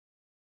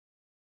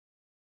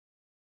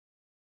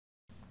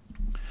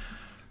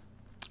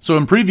So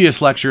in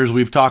previous lectures,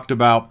 we've talked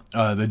about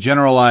the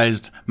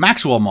generalized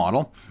Maxwell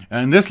model.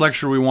 And in this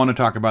lecture, we want to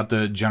talk about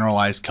the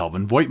generalized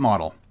Kelvin-Voight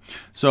model.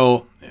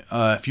 So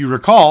if you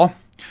recall,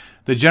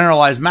 the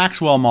generalized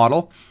Maxwell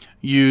model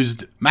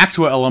used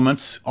Maxwell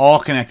elements all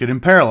connected in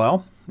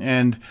parallel.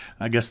 And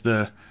I guess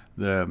the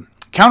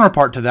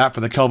counterpart to that for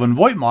the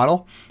Kelvin-Voight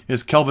model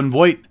is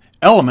Kelvin-Voight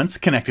elements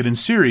connected in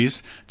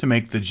series to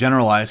make the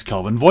generalized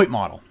Kelvin-Voight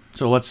model.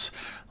 So let's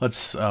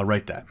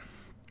write that.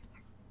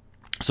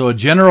 So a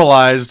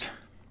generalized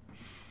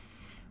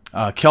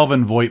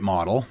Kelvin-Voight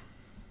model,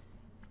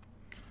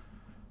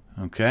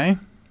 okay,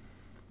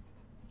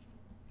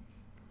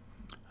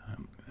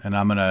 and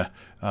I'm going to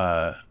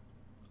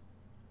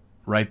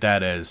write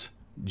that as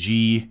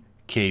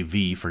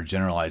GKV for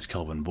generalized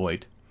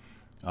Kelvin-Voight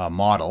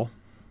model,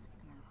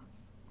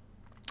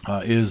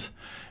 is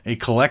a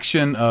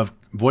collection of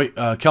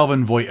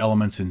Kelvin-Voight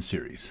elements in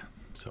series.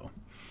 So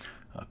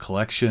a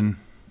collection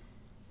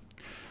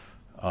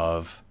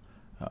of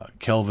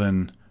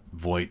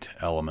Kelvin-Voight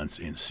elements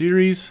in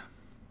series.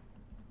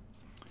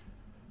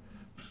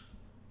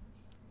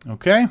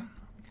 Okay.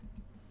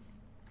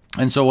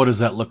 And so what does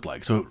that look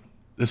like? So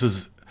this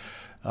is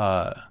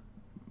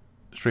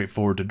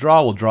straightforward to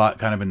draw. We'll draw it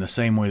kind of in the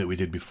same way that we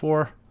did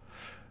before.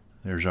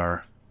 There's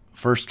our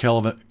first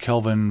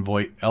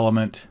Kelvin-Voight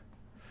element,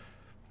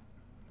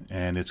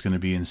 and it's going to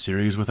be in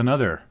series with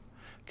another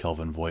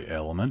Kelvin-Voight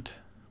element.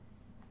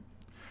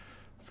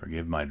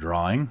 Forgive my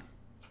drawing.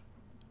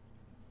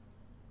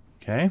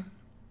 Okay,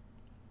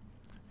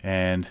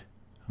 and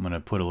I'm going to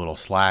put a little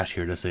slash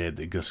here to say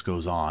it just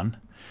goes on,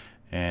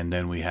 and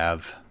then we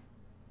have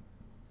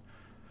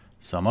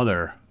some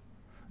other,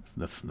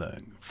 the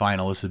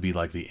final, this would be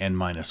like the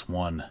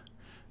n-1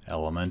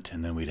 element,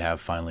 and then we'd have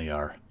finally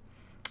our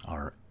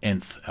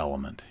nth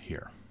element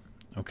here.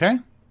 Okay,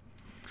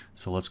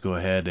 so let's go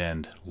ahead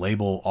and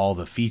label all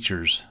the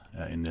features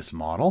in this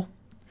model.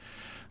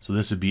 So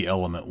this would be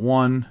element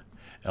 1,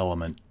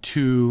 element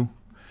 2,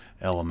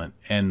 element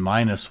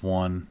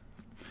n-1,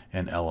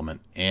 and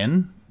element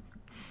n.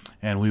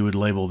 And we would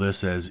label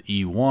this as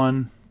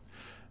E1,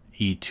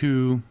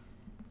 E2,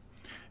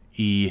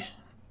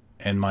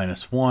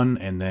 En-1,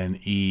 and then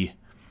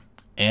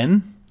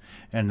En.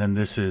 And then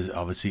this is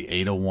obviously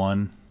eta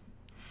 1,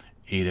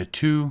 eta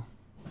 2,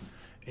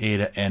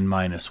 eta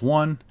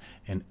n-1,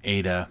 and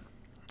eta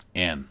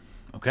n.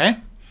 Okay?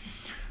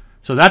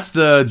 So that's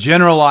the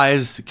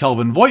generalized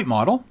Kelvin-Voight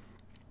model.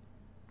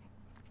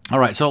 All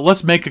right, so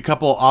let's make a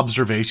couple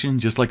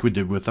observations just like we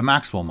did with the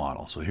Maxwell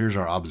model. So here's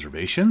our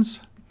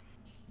observations.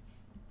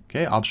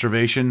 Okay,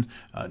 observation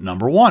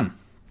number 1.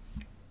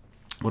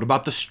 What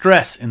about the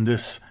stress in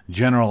this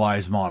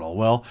generalized model?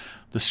 Well,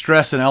 the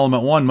stress in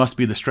element 1 must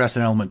be the stress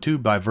in element 2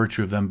 by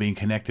virtue of them being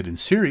connected in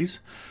series.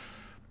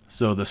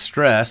 So the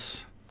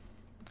stress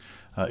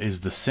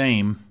is the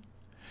same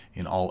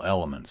in all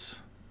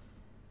elements.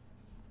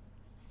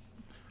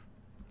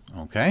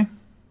 Okay.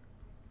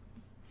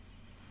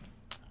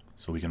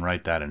 So we can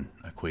write that in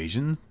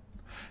equation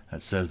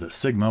that says that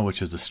sigma,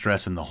 which is the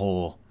stress in the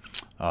whole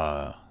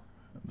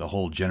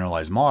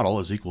generalized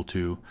model, is equal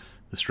to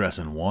the stress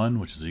in 1,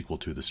 which is equal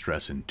to the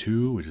stress in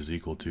 2, which is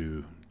equal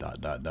to ...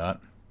 The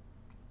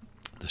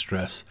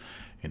stress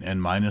in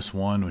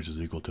n-1, which is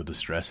equal to the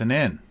stress in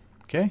n.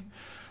 Okay,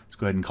 let's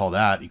go ahead and call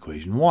that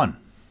equation 1.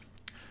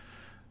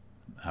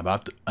 How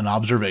about an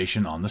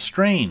observation on the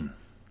strain?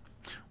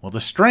 Well,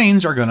 the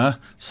strains are going to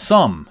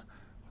sum.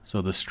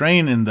 So the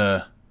strain in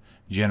the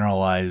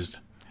generalized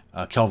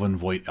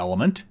Kelvin-Voight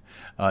element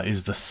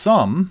is the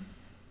sum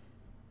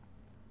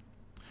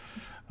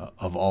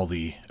of all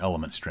the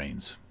element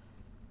strains.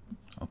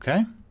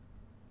 Okay?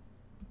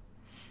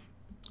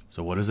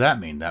 So what does that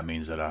mean? That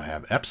means that I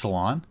have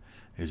epsilon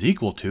is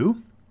equal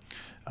to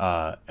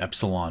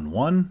epsilon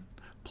 1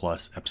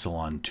 plus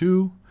epsilon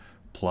 2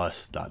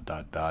 plus ...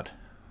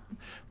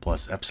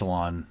 plus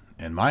epsilon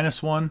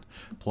n-1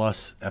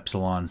 plus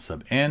epsilon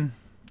sub n.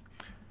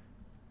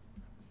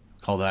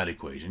 Call that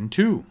equation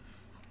 2.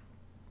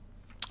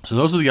 So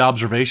those are the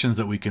observations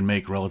that we can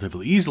make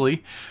relatively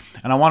easily.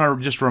 And I want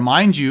to just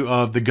remind you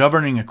of the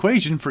governing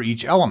equation for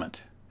each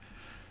element.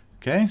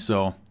 Okay,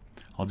 so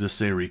I'll just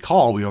say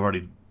recall. We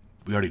already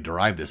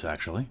derived this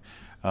actually.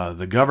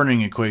 The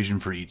governing equation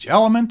for each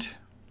element.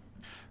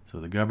 So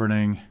the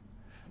governing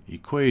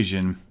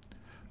equation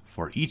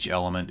for each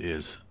element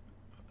is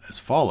as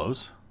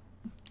follows.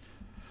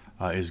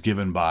 Is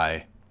given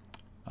by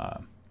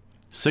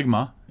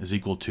sigma is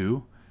equal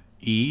to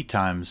E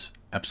times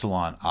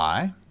epsilon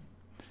I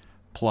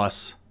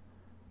plus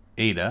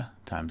eta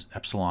times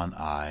epsilon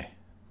I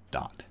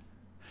dot.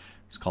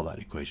 Let's call that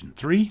equation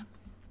 3.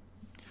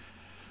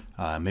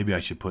 Maybe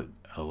I should put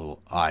a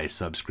little I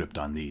subscript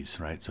on these,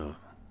 right? So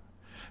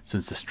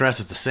since the stress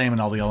is the same in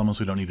all the elements,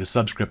 we don't need to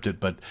subscript it,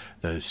 but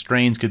the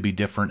strains could be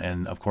different,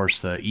 and of course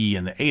the E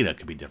and the eta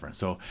could be different.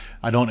 So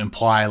I don't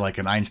imply like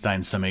an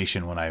Einstein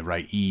summation when I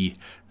write E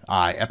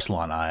I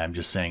epsilon I. I'm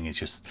just saying it's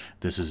just,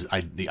 this is,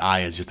 the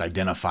I is just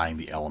identifying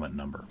the element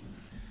number.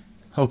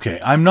 Okay,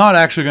 I'm not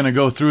actually going to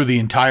go through the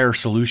entire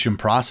solution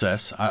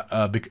process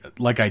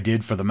like I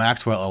did for the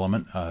Maxwell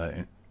element,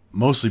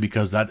 mostly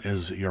because that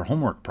is your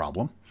homework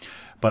problem.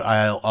 But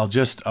I'll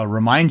just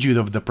remind you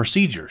of the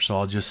procedure. So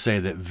I'll just say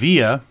that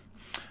via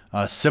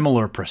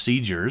similar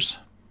procedures,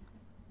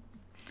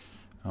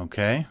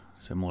 okay,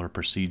 similar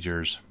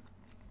procedures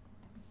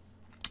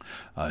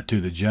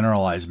to the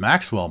generalized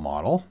Maxwell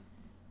model,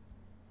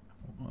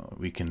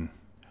 we can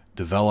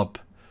develop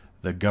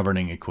the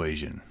governing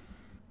equation.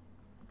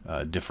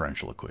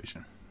 Differential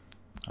equation.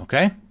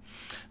 Okay,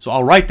 so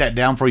I'll write that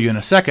down for you in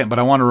a second, but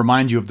I want to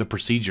remind you of the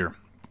procedure.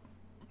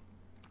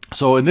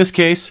 So in this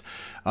case,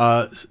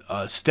 the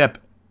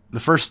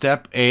first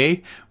step,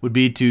 A, would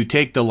be to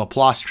take the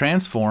Laplace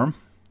transform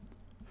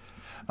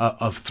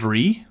of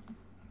 3.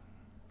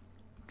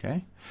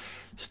 Okay.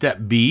 Step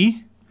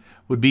B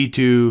would be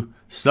to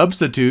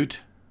substitute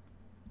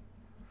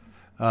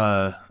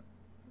what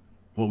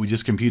we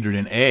just computed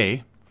in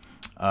A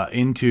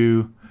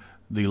into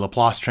the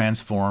Laplace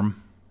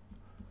transform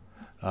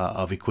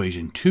of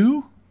equation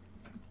 2.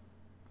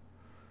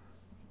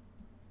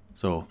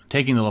 So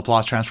taking the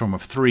Laplace transform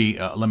of 3,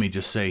 let me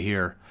just say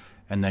here,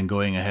 and then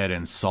going ahead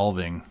and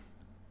solving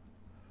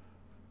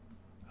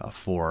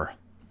for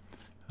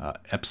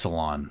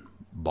epsilon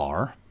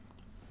bar,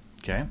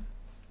 okay?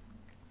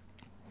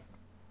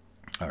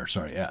 Or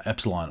sorry,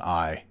 epsilon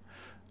I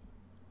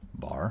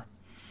bar.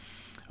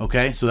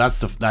 Okay, so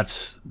that's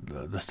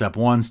the step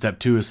 1. Step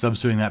 2 is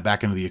substituting that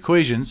back into the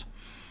equations.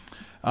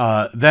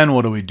 Then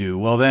what do?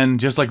 Well, then,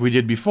 just like we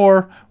did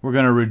before, we're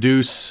going to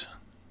reduce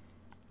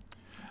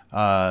to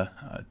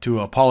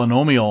a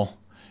polynomial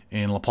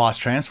in Laplace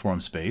transform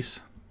space.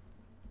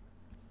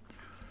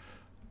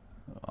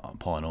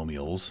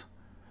 Polynomials,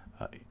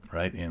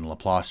 right, in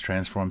Laplace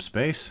transform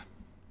space.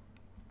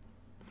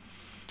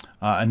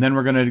 And then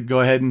we're going to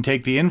go ahead and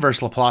take the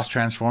inverse Laplace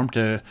transform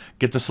to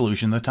get the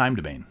solution in the time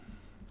domain.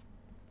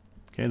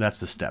 Okay, that's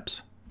the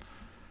steps.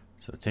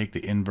 So take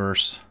the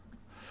inverse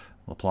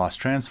Laplace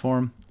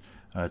transform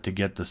to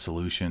get the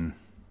solution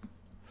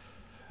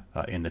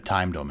in the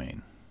time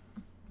domain.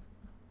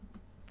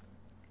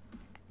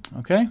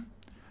 Okay,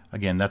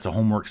 again, that's a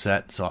homework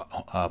set, so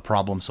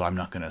problem, so I'm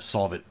not going to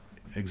solve it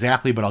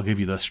exactly, but I'll give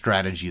you the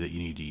strategy that you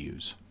need to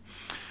use.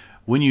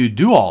 When you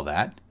do all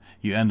that,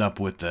 you end up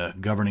with the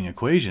governing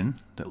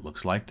equation that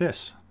looks like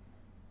this.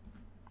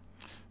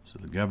 So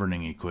the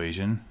governing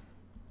equation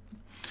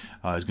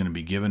is going to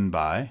be given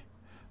by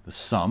the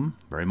sum,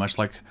 very much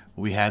like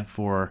what we had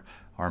for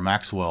our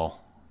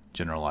Maxwell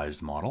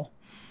generalized model,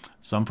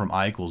 sum from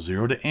I equals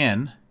 0 to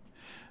n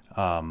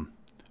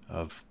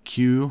of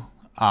q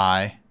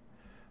I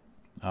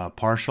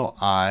partial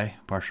I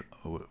partial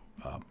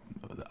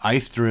the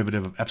ith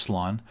derivative of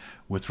epsilon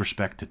with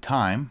respect to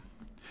time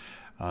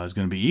is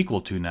going to be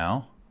equal to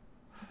now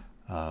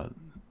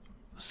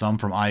sum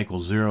from I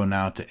equals 0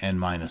 now to n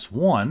minus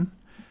 1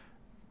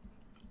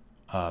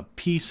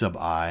 p sub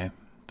I,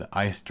 the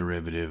ith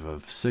derivative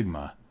of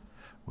sigma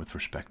with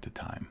respect to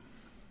time.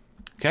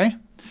 Okay,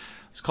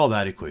 let's call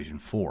that equation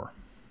 4.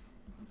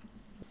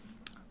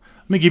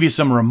 Let me give you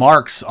some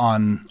remarks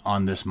on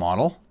this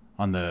model,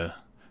 on the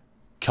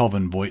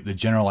Kelvin-Voight, the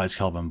generalized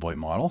Kelvin-Voight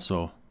model.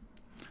 So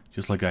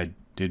just like I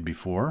did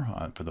before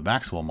for the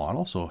Maxwell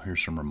model. So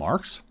here's some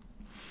remarks.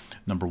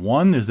 Number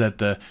 1 is that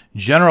the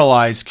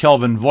generalized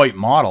Kelvin-Voight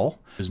model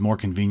is more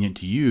convenient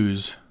to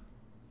use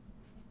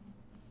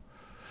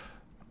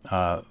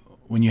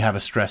when you have a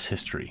stress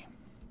history.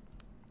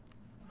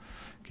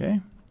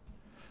 Okay,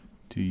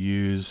 to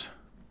use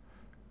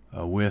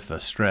with a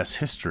stress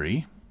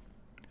history,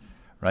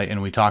 right?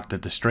 And we talked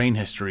that the strain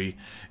history,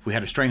 if we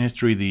had a strain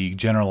history, the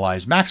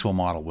generalized Maxwell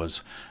model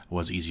was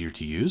easier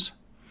to use.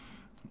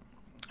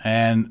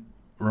 And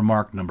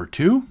remark number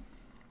 2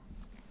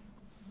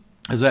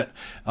 is that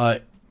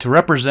to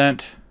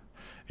represent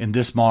in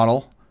this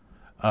model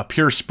a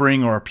pure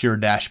spring or a pure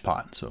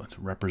dashpot, so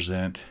to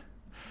represent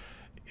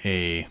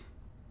a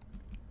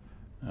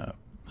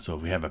so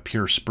if we have a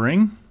pure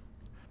spring,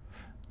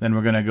 then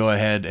we're going to go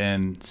ahead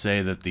and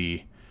say that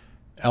the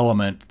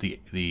element,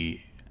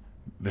 the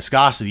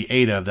viscosity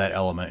eta of that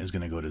element is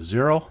going to go to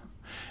 0.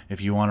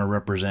 If you want to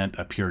represent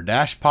a pure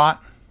dashpot,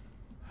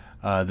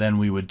 then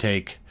we would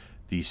take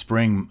the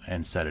spring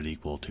and set it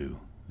equal to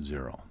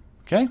 0.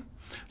 Okay,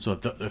 so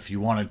if you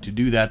wanted to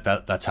do that,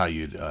 that's how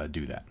you'd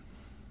do that.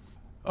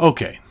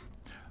 Okay,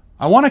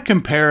 I want to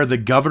compare the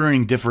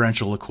governing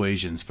differential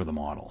equations for the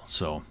model.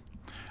 So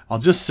I'll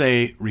just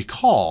say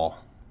recall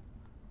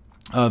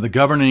the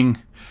governing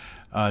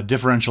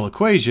differential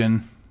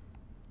equation,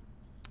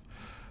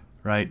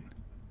 right,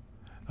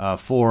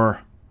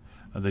 for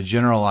the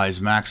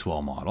generalized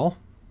Maxwell model.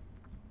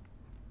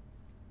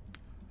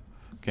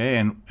 Okay,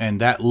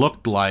 and that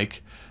looked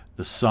like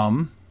the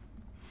sum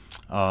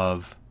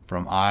of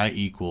from I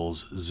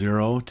equals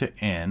 0 to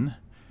n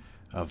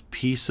of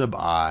p sub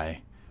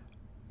I,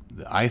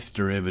 the ith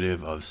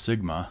derivative of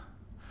sigma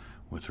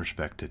with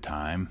respect to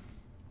time,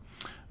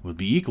 would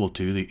be equal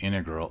to the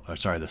integral,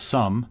 the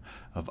sum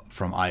of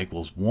from I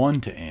equals 1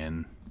 to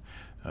n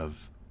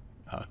of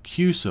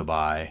q sub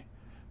I,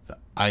 the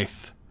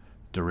ith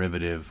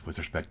derivative with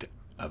respect to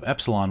of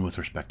epsilon with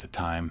respect to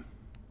time.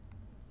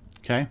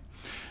 Okay,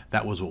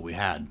 that was what we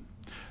had.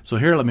 So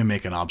here let me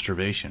make an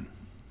observation.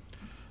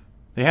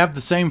 They have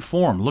the same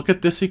form. Look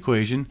at this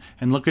equation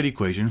and look at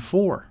equation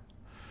 4.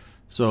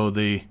 So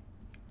the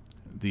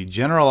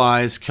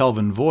generalized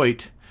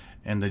Kelvin-Voight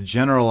and the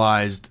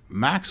generalized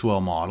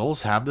Maxwell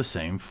models have the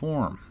same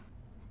form.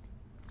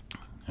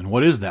 And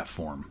what is that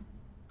form?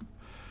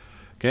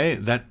 Okay,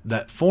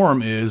 that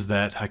form is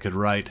that I could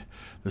write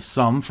the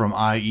sum from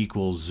I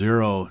equals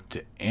 0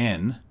 to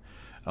n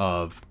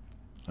of,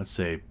 let's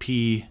say,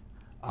 p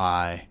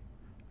I,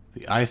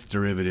 the ith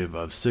derivative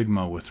of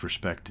sigma with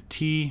respect to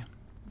t,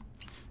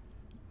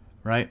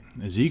 right,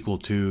 is equal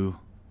to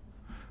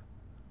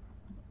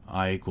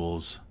I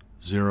equals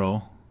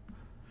 0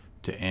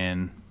 to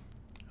n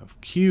of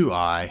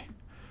qi,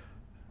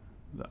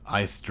 the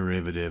ith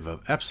derivative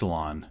of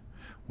epsilon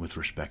with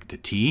respect to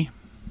t.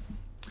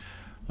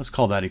 Let's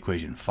call that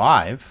equation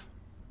 5.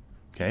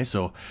 Okay,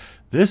 so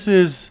this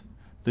is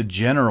the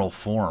general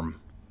form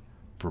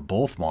for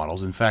both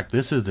models. In fact,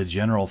 this is the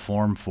general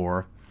form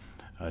for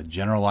a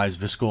generalized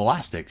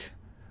viscoelastic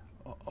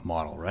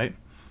model, right?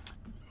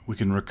 We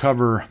can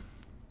recover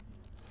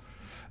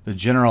the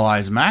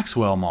generalized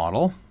Maxwell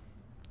model.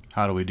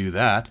 How do we do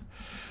that?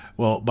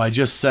 Well, by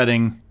just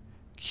setting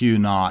q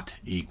naught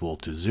equal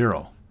to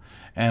 0.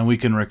 And we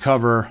can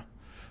recover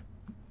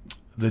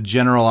the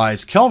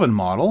generalized Kelvin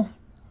model,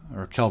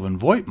 or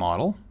Kelvin-Voight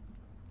model,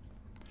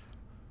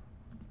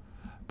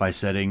 by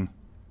setting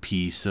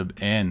p sub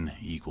n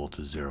equal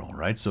to 0,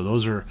 right? So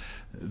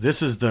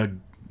this is the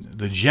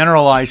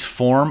generalized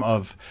form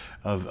of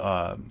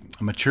a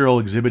material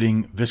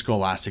exhibiting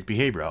viscoelastic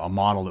behavior, a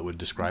model that would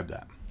describe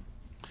that.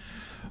 I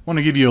want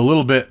to give you a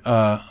little bit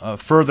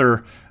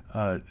further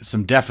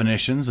some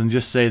definitions and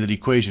just say that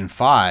equation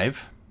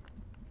 5,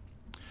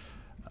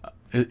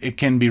 it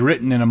can be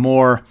written in a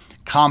more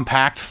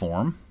compact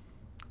form.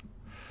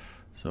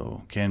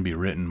 So it can be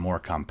written more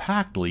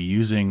compactly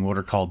using what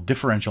are called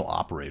differential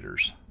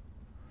operators.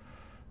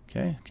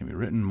 Okay, it can be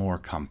written more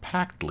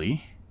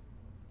compactly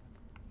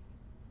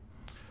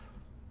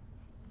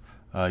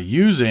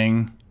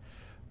using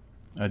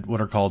what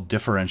are called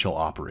differential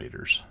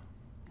operators.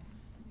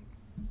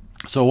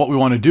 So what we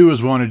want to do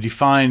is we want to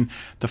define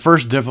the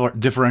first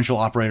differential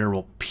operator,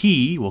 well,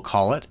 P, we'll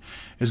call it,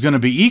 is going to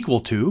be equal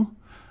to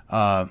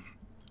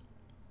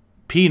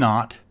P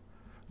naught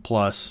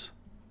plus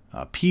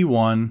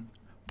P1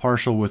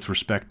 partial with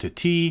respect to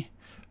T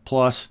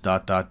plus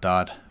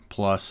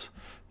plus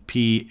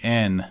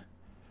Pn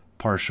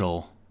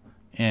partial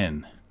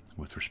n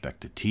with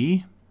respect to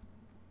T.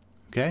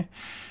 Okay,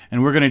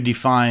 and we're going to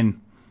define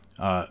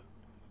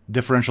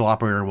differential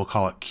operator, we'll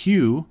call it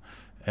Q,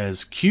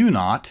 as Q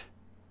naught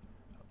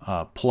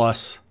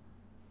plus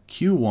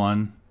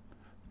Q1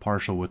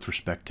 partial with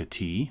respect to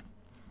T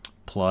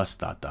plus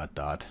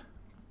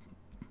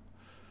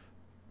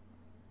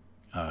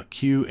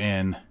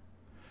Qn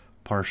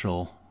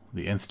partial,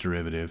 the nth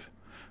derivative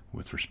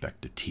with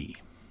respect to T.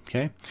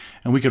 Okay,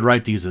 and we could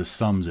write these as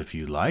sums if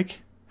you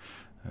like.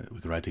 We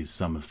could write these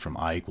sums from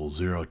I equals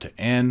 0 to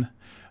n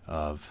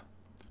of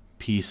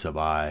p sub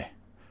I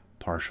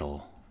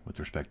partial with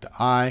respect to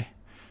I,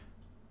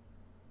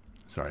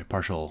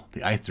 partial,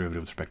 the ith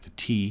derivative with respect to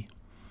t,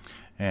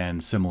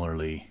 and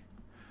similarly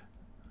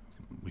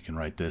we can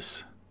write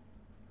this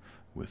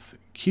with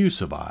q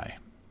sub I,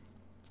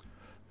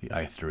 the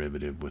ith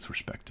derivative with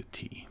respect to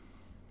t.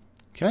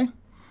 Okay,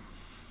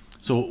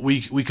 so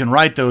we can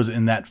write those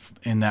in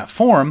that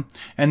form,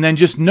 and then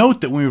just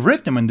note that when we've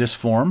written them in this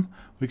form,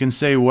 we can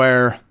say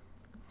where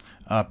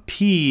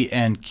p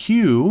and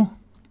q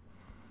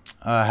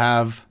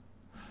have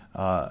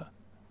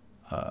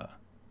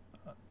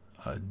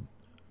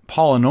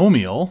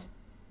polynomial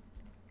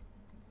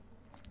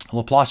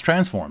Laplace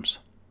transforms.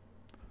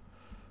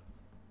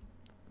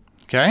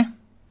 Okay,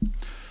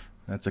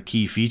 that's a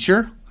key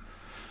feature,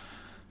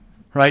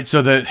 right?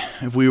 So that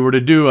if we were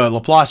to do a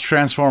Laplace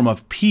transform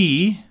of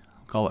P,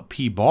 call it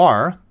P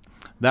bar,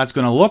 that's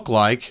going to look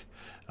like,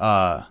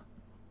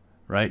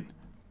 right,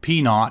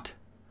 P naught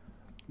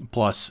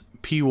plus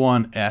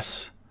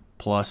P1s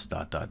plus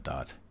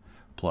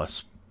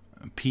plus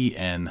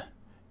Pn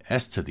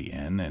s to the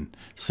n, and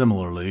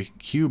similarly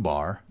Q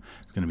bar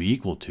is going to be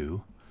equal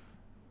to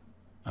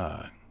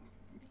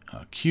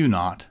Q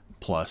naught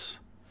plus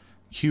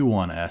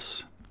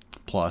Q1s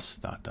plus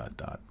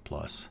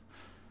plus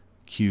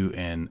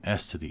Qn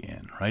s to the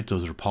n, right?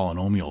 Those are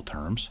polynomial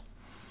terms.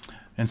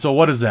 And so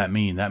what does that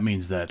mean? That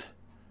means that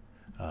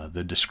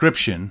the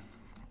description,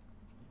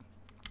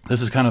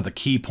 this is kind of the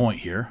key point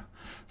here.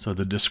 So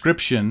the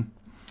description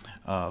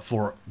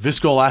for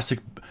viscoelastic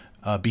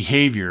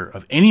behavior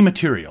of any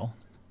material,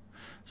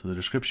 so the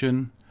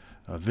description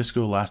of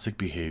viscoelastic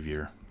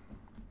behavior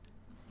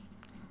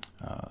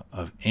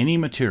of any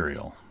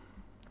material,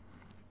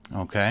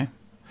 okay,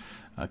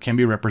 can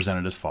be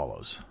represented as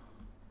follows.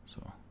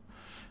 So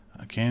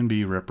can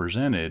be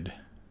represented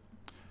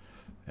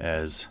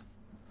as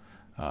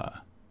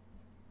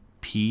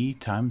P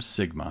times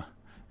sigma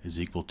is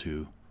equal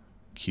to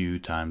Q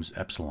times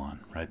epsilon,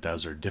 right?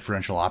 Those are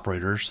differential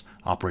operators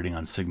operating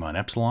on sigma and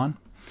epsilon.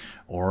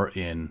 Or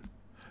in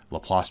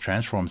Laplace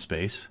transform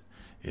space,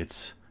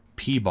 it's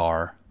P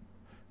bar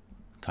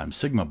times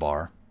sigma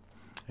bar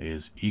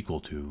is equal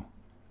to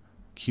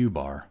Q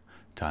bar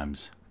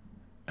times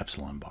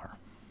epsilon bar.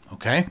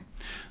 Okay?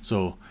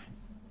 So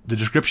the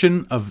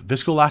description of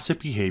viscoelastic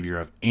behavior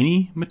of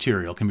any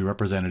material can be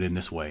represented in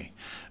this way.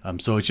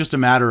 So it's just a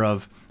matter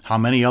of how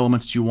many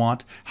elements do you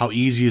want, how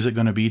easy is it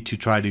going to be to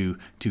try to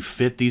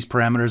fit these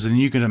parameters. And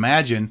you can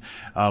imagine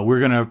we're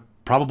going to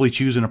probably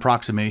choose an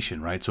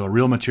approximation, right? So a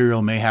real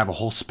material may have a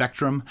whole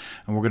spectrum,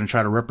 and we're going to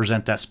try to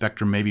represent that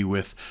spectrum maybe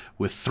with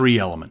 3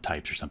 element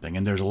types or something.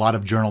 And there's a lot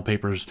of journal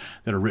papers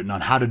that are written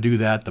on how to do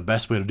that, the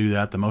best way to do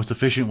that, the most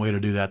efficient way to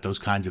do that, those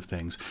kinds of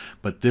things.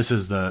 But this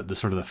is the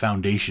sort of the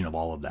foundation of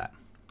all of that.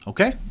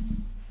 Okay?